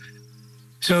before.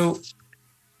 So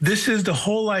this is the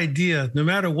whole idea. No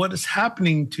matter what is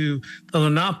happening to the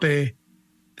Lenape,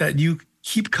 that you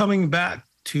keep coming back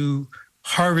to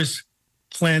harvest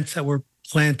plants that were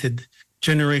planted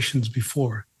generations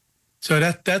before. So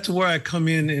that's where I come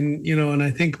in, and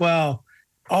I think, wow,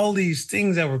 all these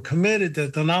things that were committed,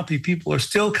 that the Lenape people are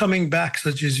still coming back,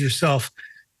 such as yourself.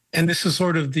 And this is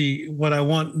sort of what I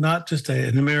want, not just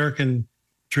an American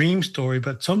dream story,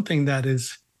 but something that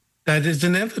is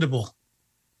inevitable.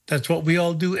 That's what we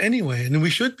all do anyway, and we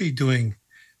should be doing.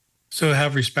 So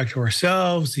have respect for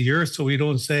ourselves, the earth, so we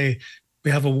don't say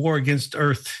we have a war against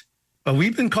earth. But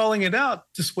we've been calling it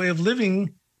out. This way of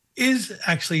living is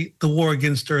actually the war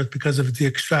against earth because of the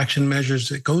extraction measures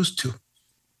it goes to.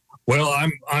 Well,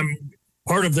 I'm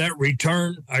part of that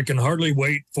return. I can hardly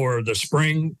wait for the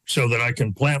spring so that I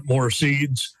can plant more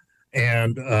seeds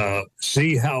and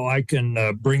see how I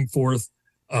can bring forth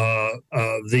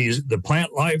the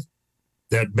plant life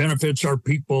that benefits our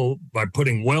people by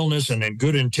putting wellness and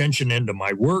good intention into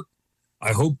my work.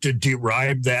 I hope to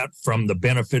derive that from the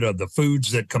benefit of the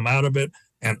foods that come out of it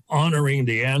and honoring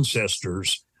the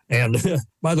ancestors. And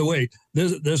by the way,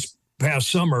 this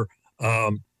past summer,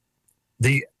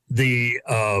 the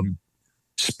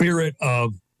spirit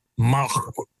of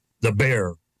Mach, the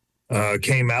bear,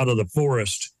 came out of the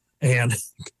forest and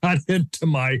got into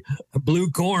my blue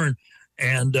corn.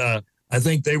 And I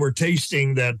think they were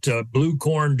tasting that blue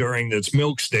corn during its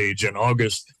milk stage in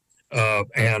August,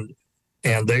 and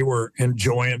they were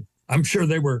enjoying. I'm sure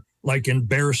they were like in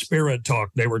bear spirit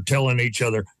talk. They were telling each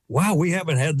other, "Wow, we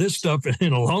haven't had this stuff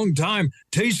in a long time.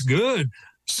 Tastes good.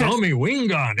 Sami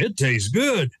Wingon, it tastes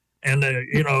good." And they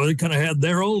kind of had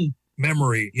their own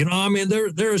memory.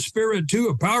 They're a spirit too,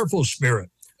 a powerful spirit.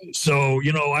 So,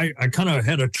 I kind of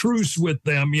had a truce with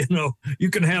them. You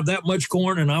can have that much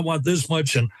corn and I want this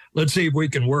much, and let's see if we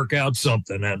can work out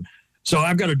something. And so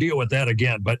I've got to deal with that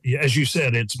again. But as you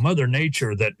said, it's Mother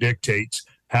Nature that dictates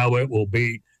how it will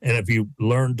be. And if you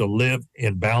learn to live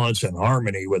in balance and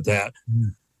harmony with that,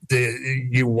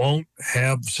 you won't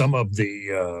have some of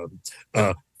the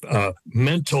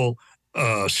mental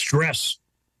stress,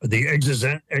 the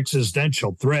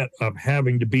existential threat of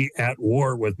having to be at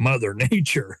war with Mother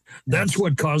Nature. That's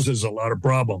what causes a lot of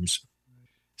problems.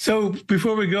 So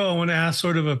before we go, I want to ask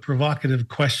sort of a provocative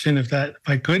question, if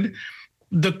I could.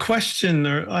 The question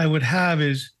I would have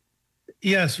is,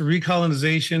 yes,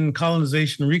 colonization,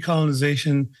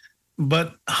 recolonization,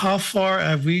 but how far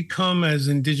have we come as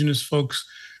Indigenous folks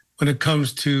when it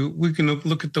comes to, we can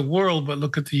look at the world, but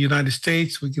look at the United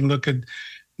States, we can look at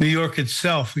New York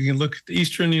itself, we can look at the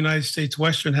Eastern United States,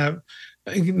 Western,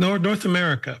 North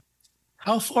America.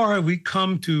 How far have we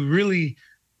come to really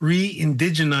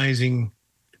re-indigenizing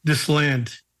this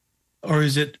land? Or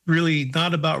is it really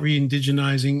not about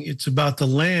re-indigenizing? It's about the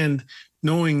land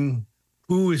knowing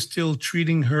who is still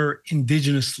treating her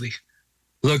indigenously.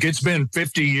 Look, it's been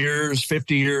 50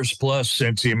 years plus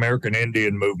since the American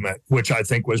Indian movement, which I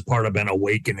think was part of an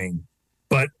awakening.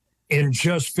 But in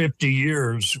just 50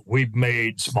 years, we've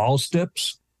made small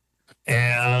steps.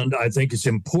 And I think it's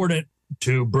important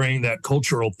to bring that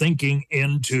cultural thinking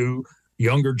into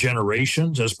younger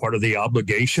generations as part of the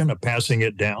obligation of passing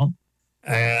it down.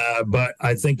 But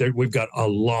I think that we've got a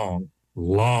long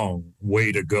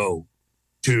way to go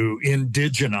to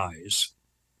indigenize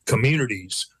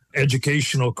communities,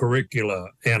 educational curricula,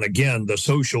 and again, the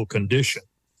social condition.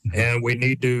 And we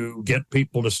need to get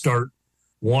people to start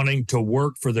wanting to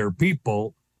work for their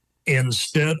people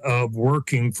instead of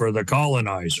working for the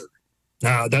colonizer.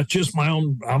 Now, that's just my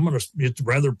own, it's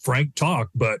rather frank talk,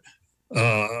 but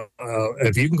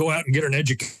if you can go out and get an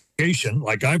education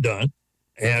like I've done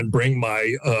and bring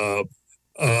my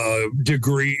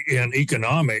degree in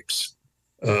economics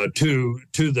to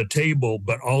the table,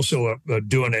 but also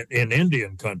doing it in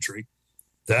Indian country,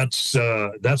 that's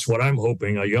what I'm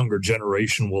hoping a younger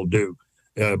generation will do.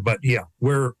 But yeah,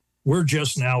 we're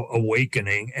just now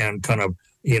awakening and kind of,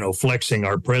 flexing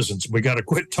our presence. We got to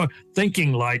quit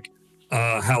thinking like,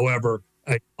 however,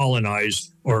 a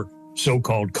colonized or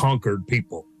so-called conquered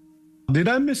people. Did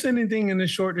I miss anything in this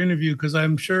short interview? Because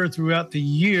I'm sure throughout the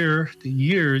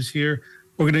years here,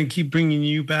 we're going to keep bringing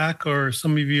you back, or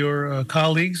some of your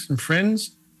colleagues and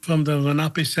friends from the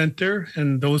Lenape Center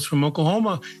and those from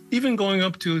Oklahoma, even going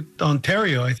up to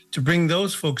Ontario, to bring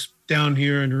those folks down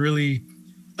here and really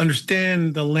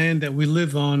understand the land that we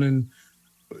live on. And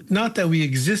not that we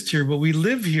exist here, but we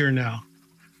live here now.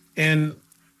 And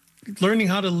learning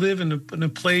how to live in a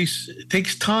place, it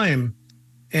takes time.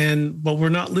 But we're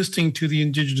not listening to the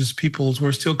indigenous peoples.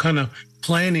 We're still kind of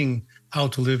planning how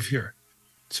to live here.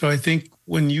 So I think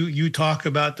when you talk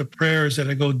about the prayers that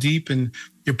I go deep and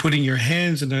you're putting your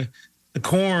hands in the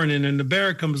corn, and then the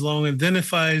bear comes along and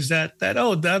identifies that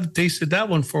I've tasted that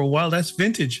one for a while. That's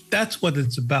vintage. That's what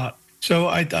it's about. So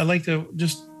I like to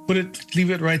just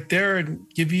leave it right there and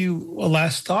give you a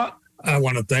last thought. I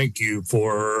want to thank you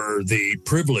for the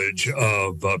privilege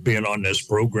of being on this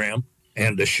program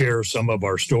and to share some of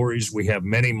our stories. We have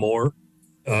many more,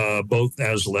 both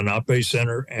as Lenape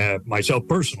Center, myself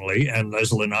personally, and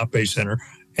as Lenape Center.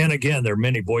 And again, there are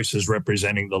many voices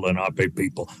representing the Lenape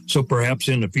people. So perhaps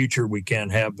in the future, we can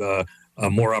have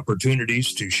more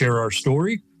opportunities to share our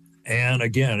story. And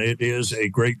again, it is a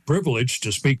great privilege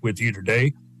to speak with you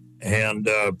today. And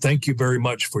thank you very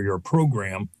much for your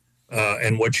program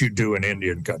and what you do in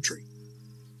Indian country.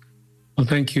 Well,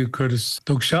 thank you, Curtis.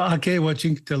 Toksha ake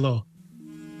watching telo.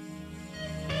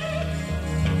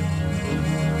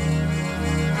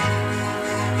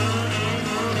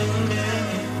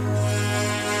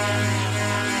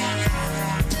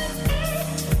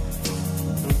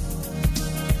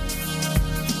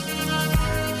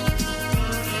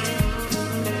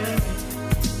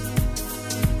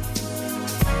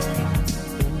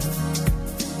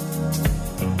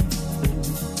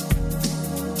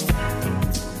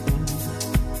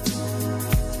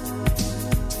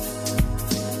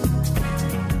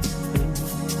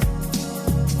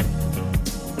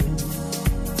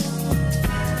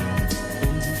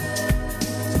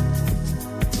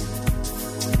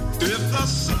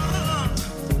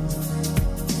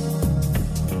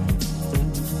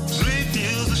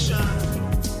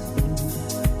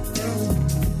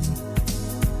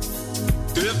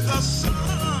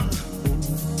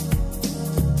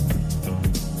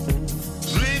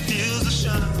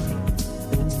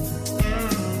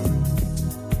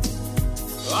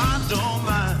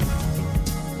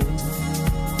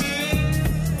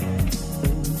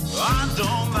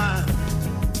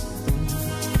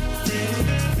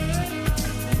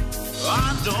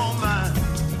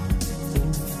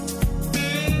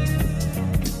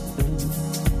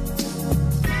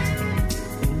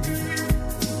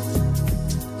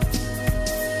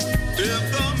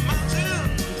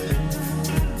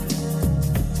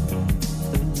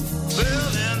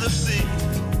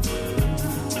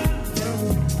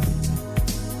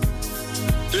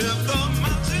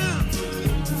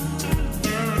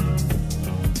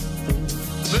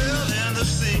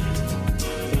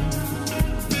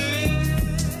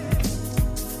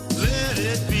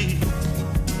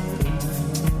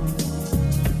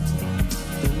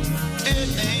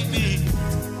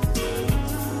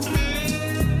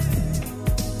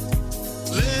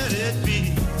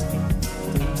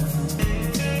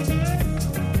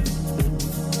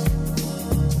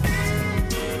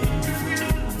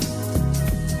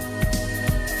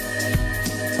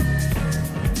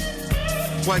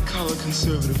 White-collar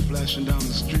conservative flashing down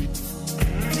the street,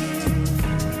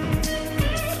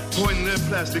 pointing their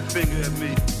plastic finger at me.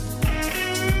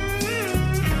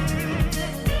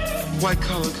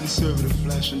 White-collar conservative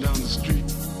flashing down the street,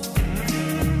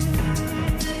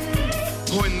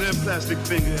 pointing their plastic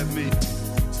finger at me.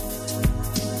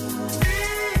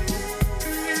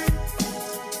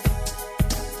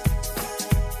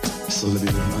 So let me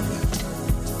remind that.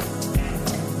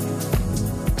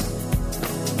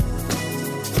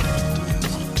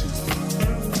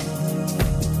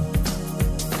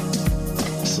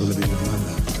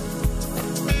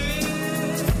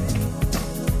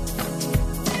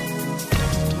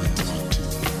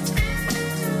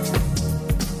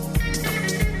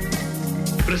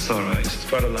 But it's all right. It's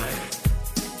part of life.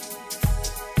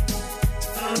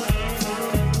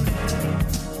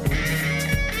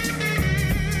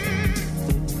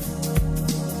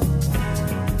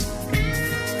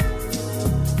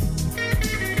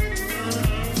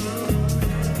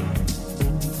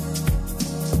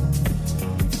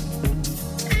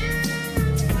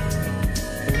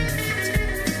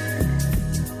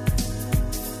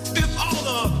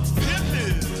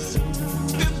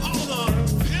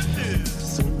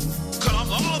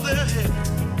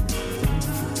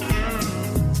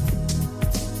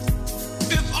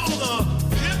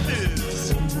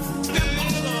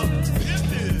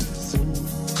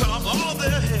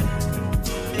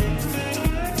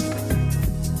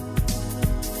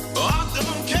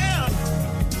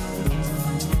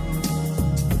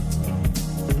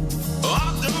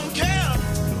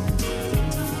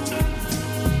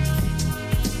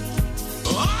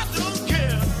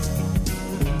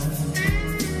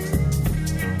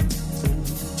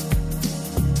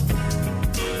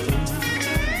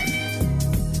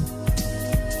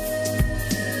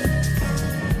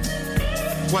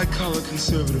 White-collar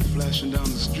conservative flashing down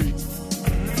the street,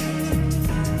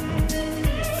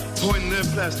 pointing their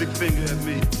plastic finger at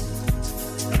me.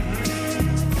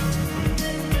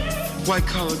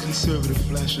 White-collar conservative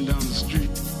flashing down the street,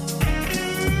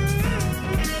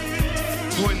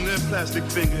 pointing their plastic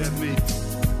finger at me.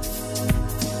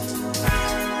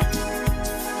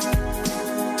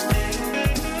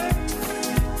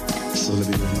 So let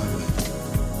me live my life.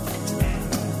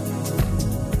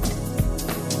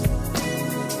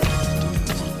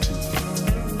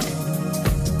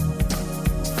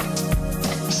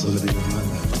 So let me live my life.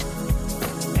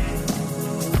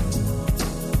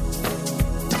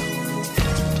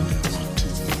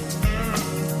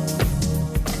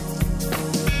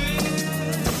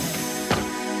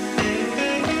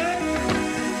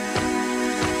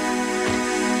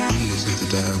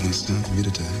 It's time for me to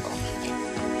die.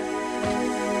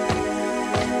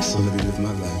 So let me live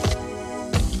my life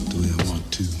the way I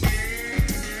want to.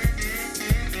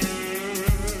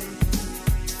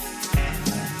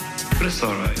 But it's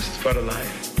all right. It's part of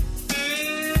life.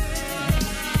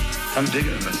 I'm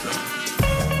digging it myself.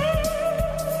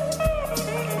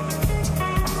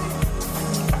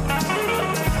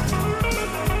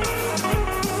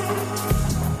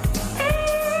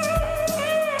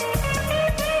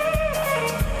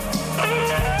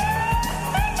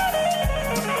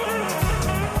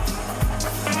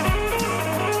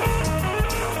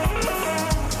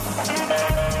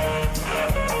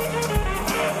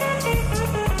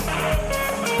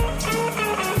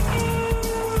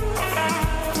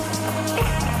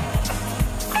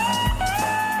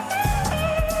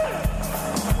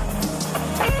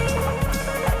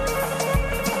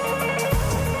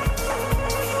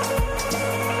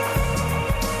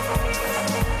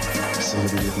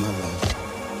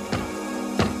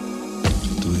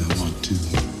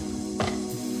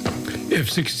 If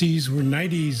 60s were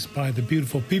 90s by the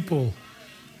Beautiful People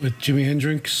with Jimi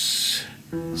Hendrix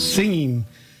singing,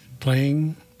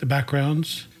 playing the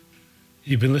backgrounds.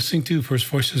 You've been listening to First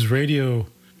Voices Radio.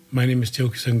 My name is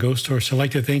Tiokasin Ghosthorse. I'd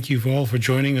like to thank you all for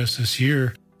joining us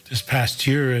this past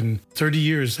year, and 30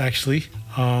 years actually,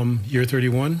 year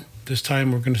 31. This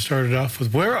time we're going to start it off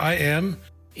with where I am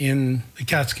in the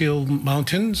Catskill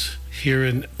Mountains here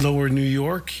in Lower New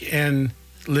York and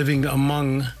living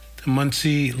among the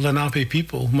Munsee Lenape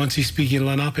people, Munsee-speaking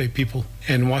Lenape people,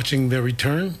 and watching their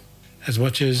return as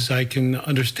much as I can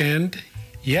understand.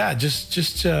 Yeah,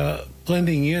 just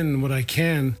blending in what I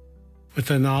can with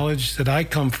the knowledge that I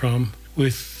come from,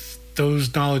 with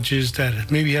those knowledges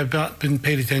that maybe have not been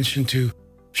paid attention to,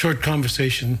 short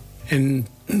conversation, and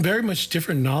very much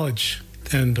different knowledge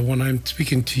than the one I'm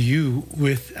speaking to you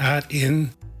with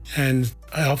and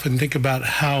I often think about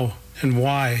how and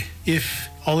why, if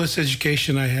all this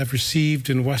education I have received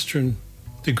in Western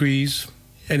degrees,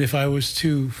 and if I was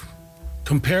to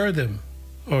compare them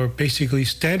or basically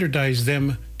standardize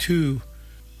them to,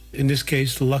 in this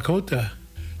case, Lakota,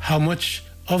 how much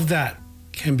of that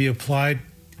can be applied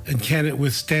and can it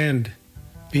withstand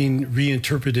being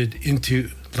reinterpreted into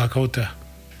Lakota?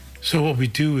 So what we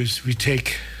do is we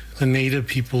take the native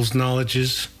people's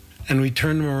knowledges and we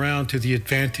turn them around to the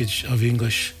advantage of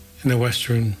English in the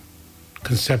Western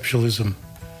conceptualism,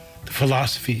 the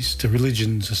philosophies, the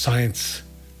religions, the science,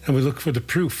 and we look for the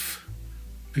proof,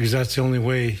 because that's the only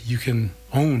way you can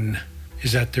own,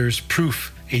 is that there's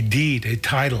proof, a deed, a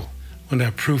title, when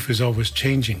that proof is always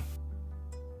changing.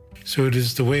 So it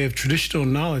is the way of traditional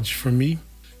knowledge for me,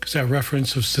 because that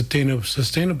reference of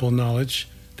sustainable knowledge,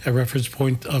 that reference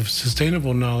point of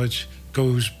sustainable knowledge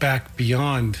goes back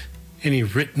beyond any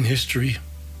written history,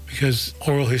 because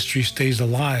oral history stays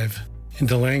alive in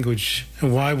the language.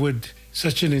 And why would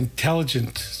such an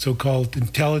intelligent, so-called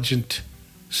intelligent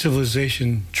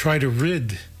civilization try to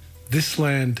rid this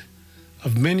land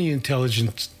of many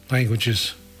intelligent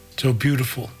languages? So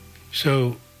beautiful.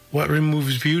 So what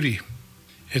removes beauty?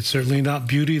 It's certainly not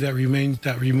beauty that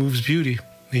removes beauty,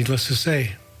 needless to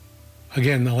say.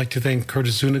 Again, I'd like to thank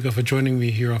Curtis Zuniga for joining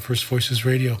me here on First Voices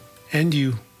Radio. And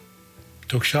you,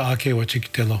 Toksha Ake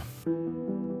Wachikitelo.